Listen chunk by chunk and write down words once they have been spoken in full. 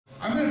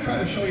to try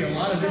to show you a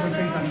lot of different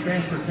things on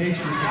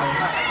transportation today.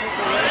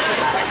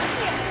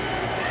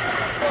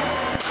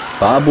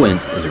 Bob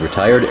Windt is a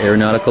retired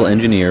aeronautical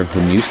engineer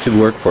who used to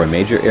work for a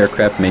major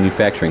aircraft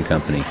manufacturing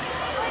company.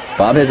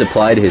 Bob has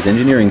applied his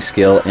engineering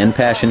skill and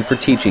passion for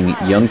teaching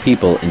young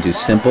people into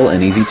simple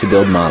and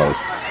easy-to-build models.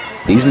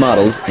 These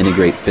models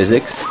integrate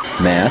physics,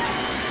 math,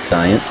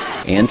 science,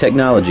 and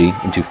technology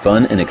into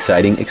fun and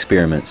exciting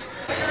experiments.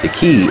 The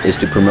key is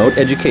to promote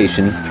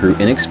education through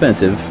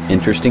inexpensive,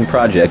 interesting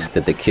projects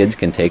that the kids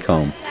can take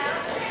home.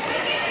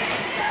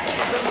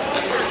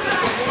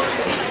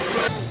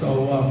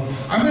 So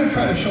I'm going to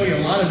try to show you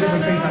a lot of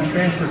different things on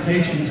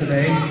transportation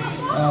today.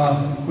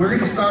 We're going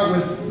to start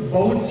with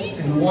boats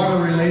and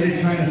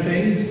water-related kind of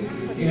things,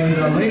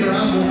 and later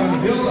on we're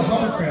going to build a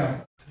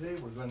hovercraft.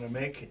 Today we're going to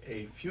make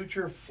a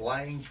future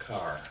flying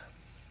car.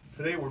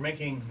 Today we're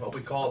making what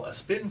we call a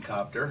spin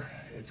copter.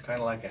 It's kind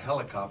of like a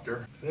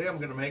helicopter. Today I'm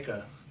going to make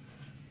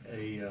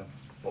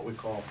what we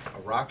call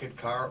a rocket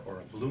car or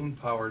a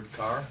balloon-powered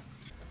car.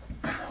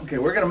 Okay,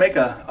 we're going to make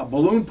a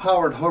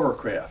balloon-powered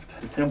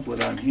hovercraft. The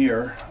template on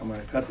here, I'm going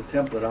to cut the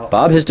template out.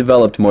 Bob has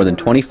developed more than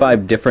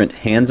 25 different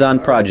hands-on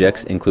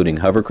projects, including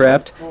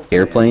hovercraft,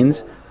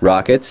 airplanes,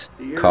 rockets,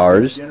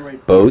 cars,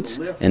 boats,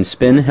 and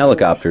spin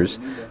helicopters.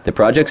 The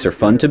projects are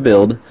fun to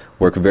build,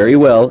 work very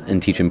well,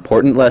 and teach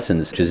important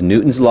lessons such as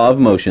Newton's law of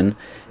motion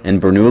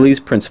and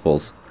Bernoullis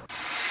principles.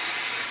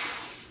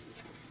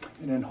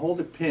 And then hold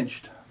it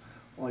pinched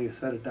while you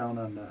set it down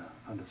on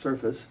the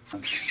surface. But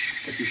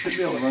you should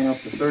be able to run up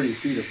to 30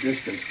 feet of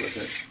distance with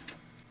it.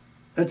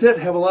 That's it.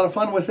 Have a lot of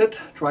fun with it.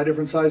 Try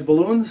different size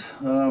balloons.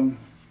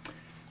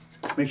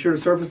 Make sure the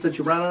surface that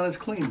you run on is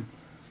clean.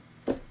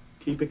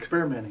 Keep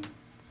experimenting.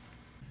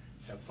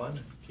 Have fun,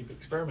 keep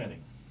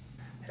experimenting.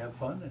 Have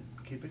fun and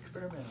keep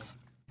experimenting.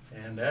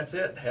 And that's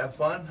it. Have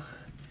fun,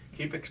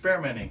 keep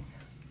experimenting.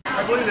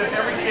 I believe that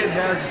every kid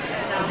has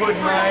a good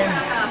mind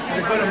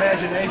and a good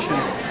imagination.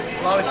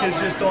 A lot of kids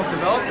just don't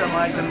develop their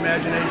minds and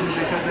imagination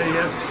because they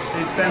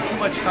spend too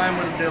much time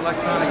with the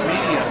electronic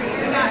media.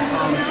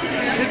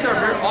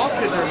 All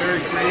kids are very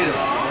creative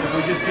if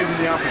we just give them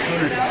the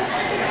opportunity.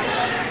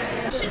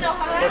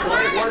 But the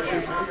way it works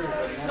is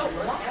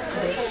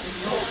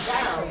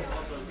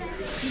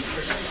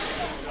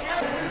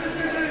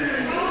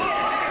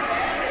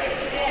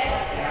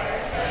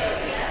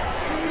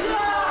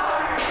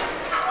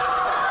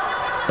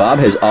Bob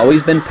has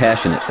always been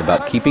passionate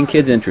about keeping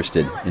kids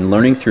interested in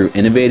learning through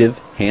innovative,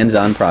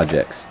 hands-on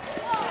projects.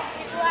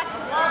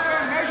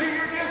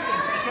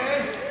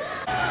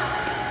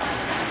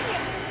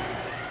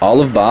 All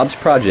of Bob's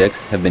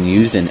projects have been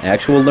used in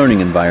actual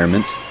learning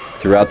environments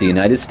throughout the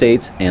United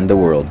States and the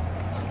world.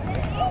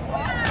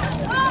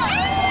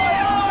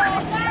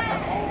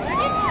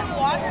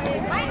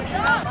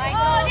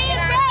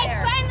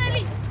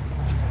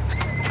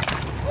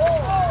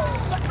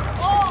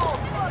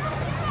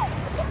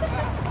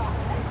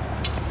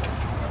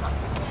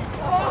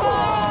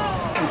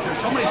 There's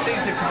so many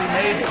things that can be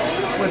made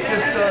with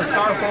just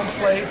styrofoam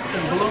plates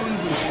and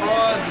balloons and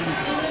straws and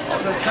all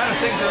the kind of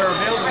things that are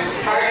available in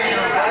your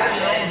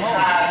own home.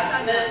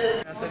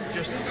 I think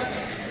just,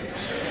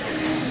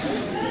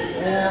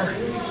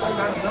 I've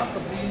got enough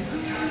of these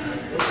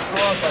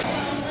straws.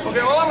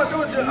 Okay, all I'm going to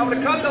do is I'm going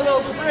to cut the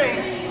little spring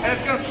and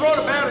it's going to throw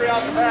the battery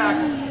out the back.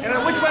 And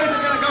then which way is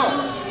it going to go?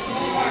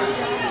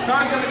 The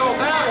car's going to go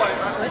that way,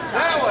 right?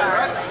 That way,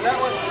 right? That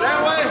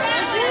way?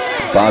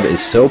 Bob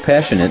is so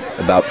passionate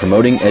about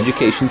promoting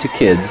education to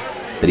kids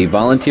that he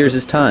volunteers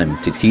his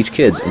time to teach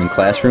kids in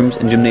classrooms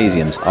and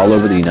gymnasiums all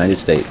over the United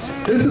States.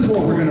 This is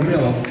what we're going to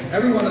build.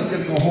 Everyone is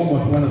going to go home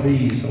with one of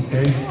these,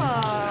 okay?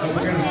 So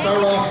we're going to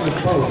start off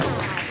with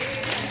both.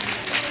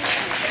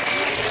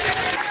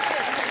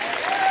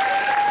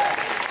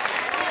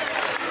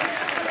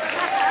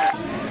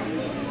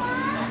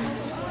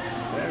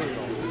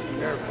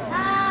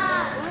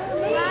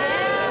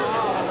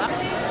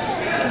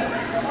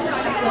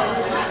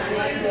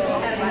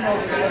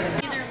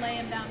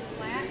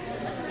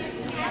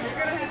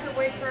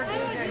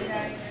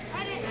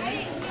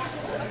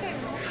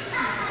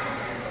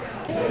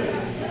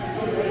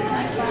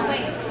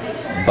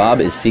 Bob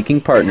is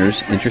seeking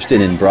partners interested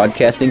in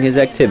broadcasting his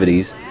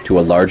activities to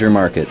a larger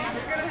market.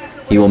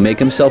 He will make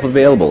himself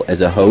available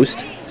as a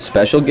host,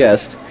 special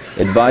guest,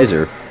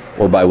 advisor,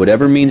 or by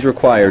whatever means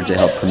required to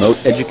help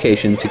promote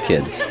education to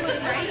kids.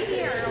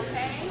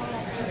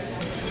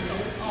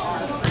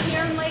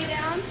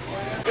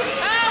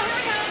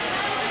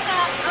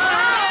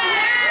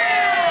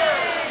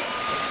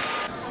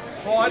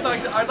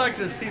 I'd like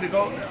to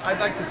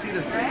see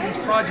these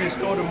projects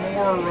go to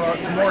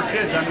more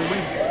kids. I mean,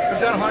 we've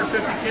done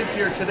 150 kids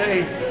here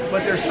today,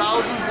 but there's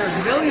thousands, there's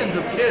millions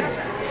of kids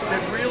that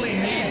really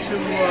need to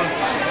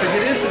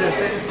get into this,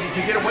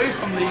 to get away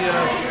from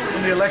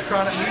the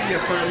electronic media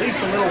for at least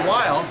a little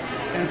while,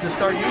 and to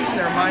start using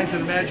their minds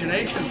and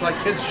imaginations like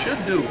kids should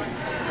do.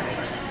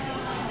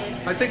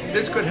 I think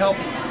this could help,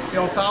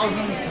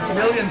 thousands,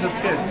 millions of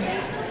kids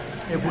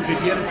if we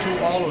could get it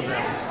to all of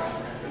them.